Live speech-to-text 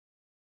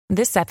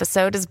This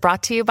episode is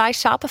brought to you by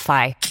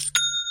Shopify.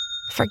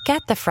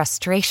 Forget the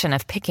frustration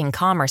of picking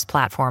commerce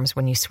platforms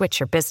when you switch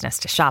your business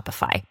to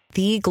Shopify,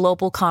 the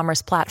global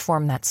commerce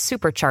platform that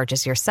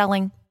supercharges your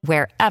selling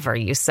wherever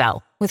you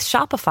sell. With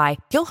Shopify,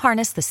 you'll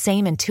harness the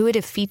same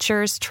intuitive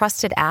features,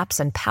 trusted apps,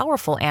 and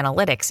powerful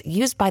analytics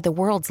used by the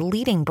world's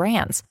leading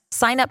brands.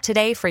 Sign up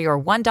today for your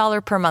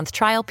 $1 per month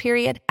trial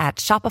period at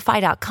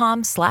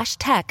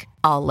shopify.com/tech,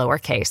 all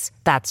lowercase.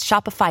 That's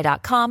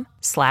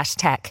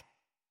shopify.com/tech.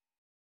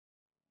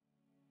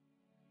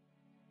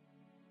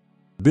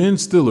 Ben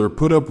Stiller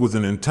put up with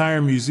an entire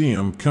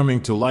museum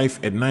coming to life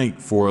at night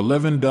for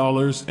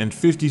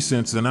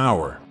 $11.50 an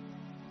hour.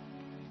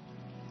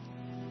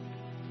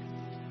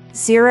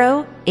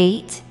 0,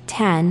 8,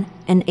 10,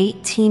 and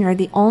 18 are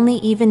the only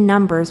even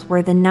numbers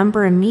where the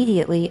number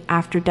immediately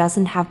after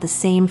doesn't have the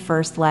same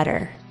first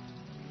letter.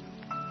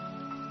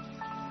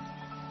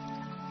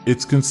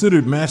 It's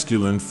considered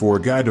masculine for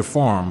a guy to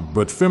farm,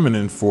 but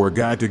feminine for a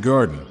guy to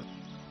garden.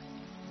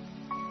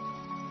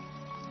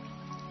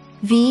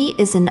 V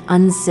is an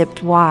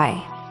unzipped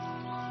Y.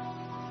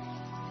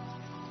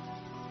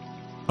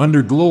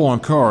 Underglow on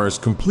cars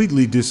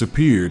completely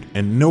disappeared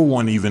and no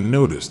one even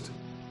noticed.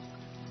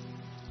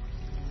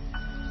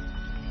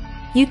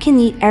 You can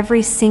eat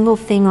every single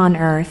thing on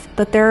Earth,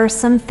 but there are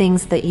some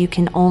things that you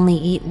can only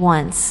eat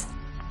once.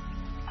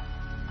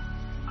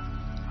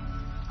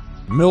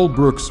 Mel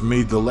Brooks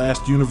made the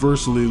last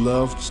universally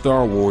loved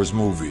Star Wars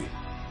movie.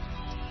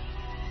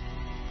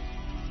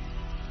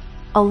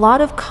 A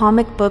lot of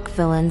comic book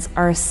villains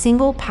are a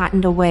single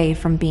patent away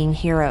from being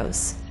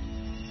heroes.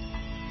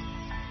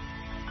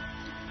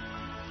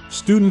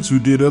 Students who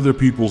did other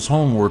people's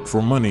homework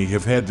for money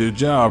have had their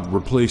job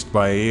replaced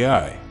by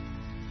AI.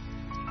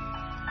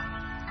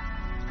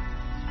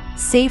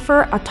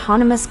 Safer,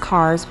 autonomous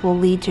cars will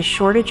lead to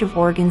shortage of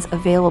organs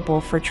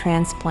available for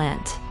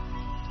transplant.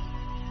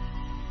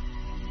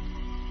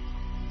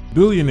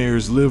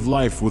 Billionaires live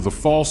life with a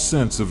false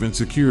sense of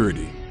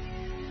insecurity.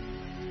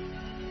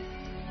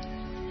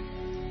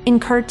 In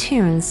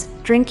cartoons,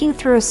 drinking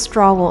through a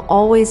straw will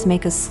always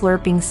make a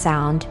slurping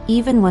sound,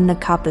 even when the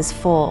cup is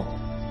full.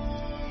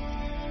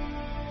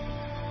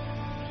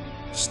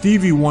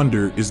 Stevie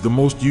Wonder is the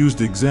most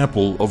used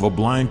example of a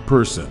blind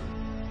person.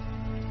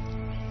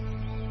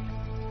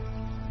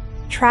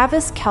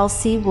 Travis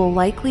Kelce will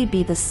likely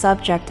be the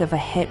subject of a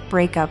hit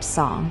breakup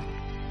song.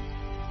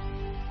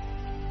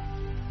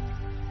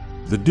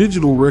 The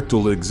digital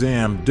rectal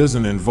exam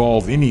doesn't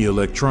involve any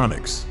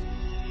electronics.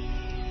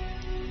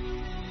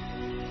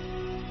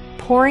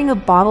 Pouring a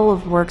bottle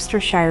of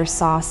Worcestershire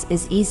sauce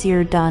is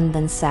easier done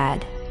than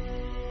said.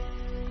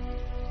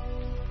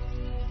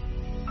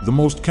 The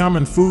most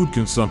common food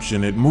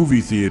consumption at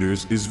movie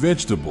theaters is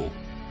vegetable.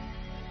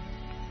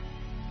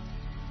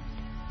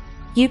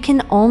 You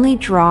can only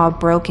draw a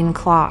broken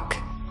clock.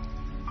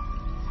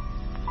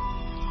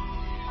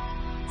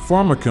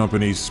 Pharma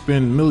companies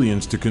spend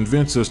millions to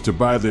convince us to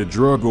buy their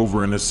drug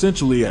over an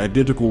essentially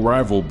identical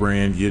rival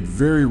brand, yet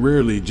very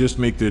rarely just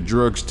make their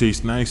drugs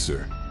taste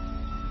nicer.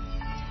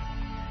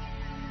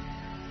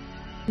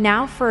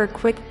 Now for a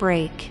quick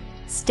break.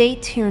 Stay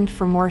tuned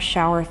for more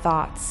shower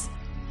thoughts.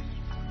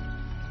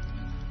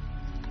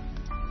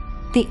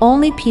 The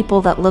only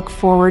people that look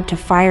forward to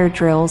fire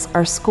drills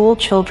are school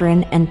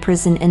children and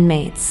prison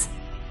inmates.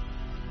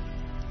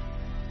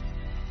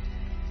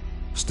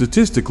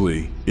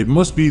 Statistically, it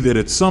must be that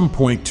at some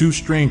point two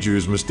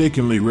strangers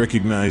mistakenly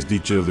recognized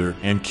each other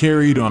and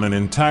carried on an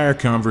entire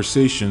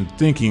conversation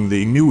thinking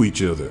they knew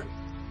each other.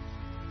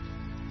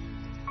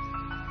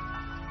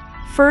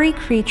 Furry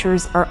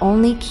creatures are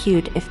only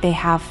cute if they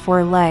have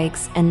 4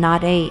 legs and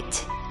not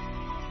 8.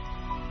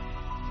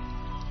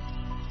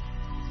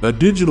 A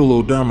digital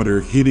odometer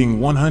hitting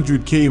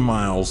 100k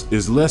miles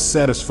is less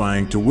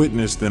satisfying to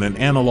witness than an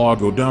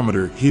analog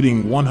odometer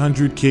hitting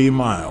 100k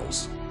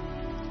miles.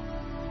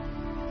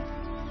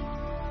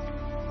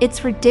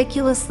 It's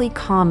ridiculously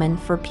common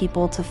for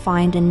people to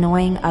find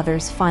annoying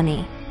others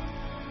funny.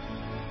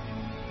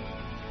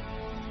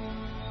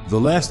 The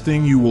last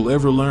thing you will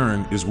ever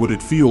learn is what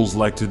it feels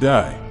like to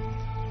die.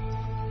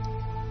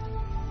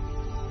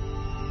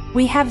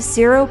 We have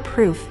zero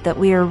proof that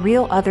we are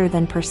real other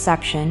than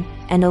perception,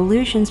 and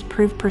illusions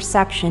prove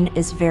perception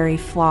is very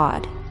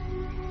flawed.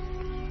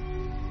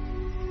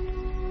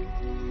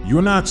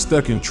 You're not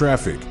stuck in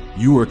traffic,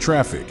 you are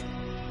traffic.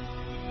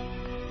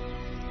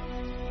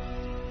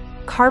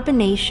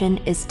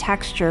 Carbonation is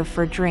texture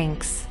for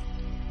drinks.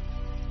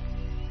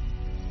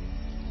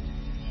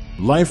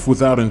 Life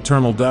without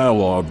internal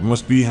dialogue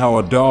must be how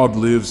a dog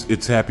lives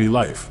its happy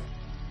life.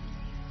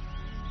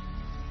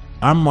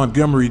 I'm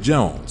Montgomery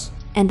Jones.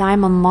 And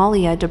I'm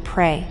Amalia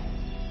Dupre.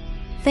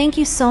 Thank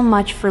you so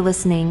much for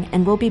listening,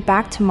 and we'll be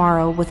back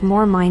tomorrow with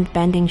more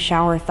mind-bending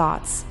shower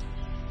thoughts.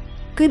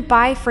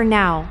 Goodbye for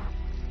now.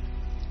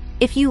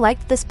 If you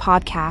liked this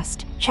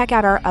podcast, check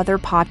out our other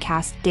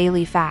podcast,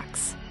 Daily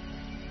Facts.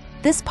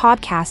 This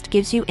podcast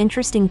gives you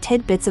interesting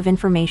tidbits of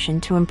information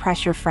to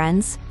impress your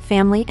friends,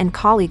 family, and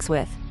colleagues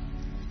with.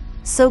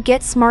 So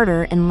get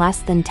smarter in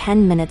less than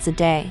 10 minutes a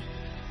day.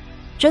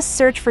 Just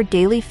search for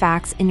Daily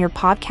Facts in your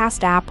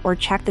podcast app or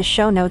check the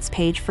show notes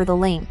page for the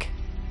link.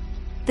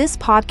 This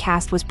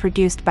podcast was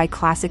produced by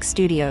Classic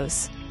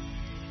Studios.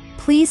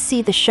 Please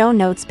see the show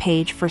notes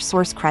page for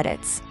source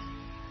credits.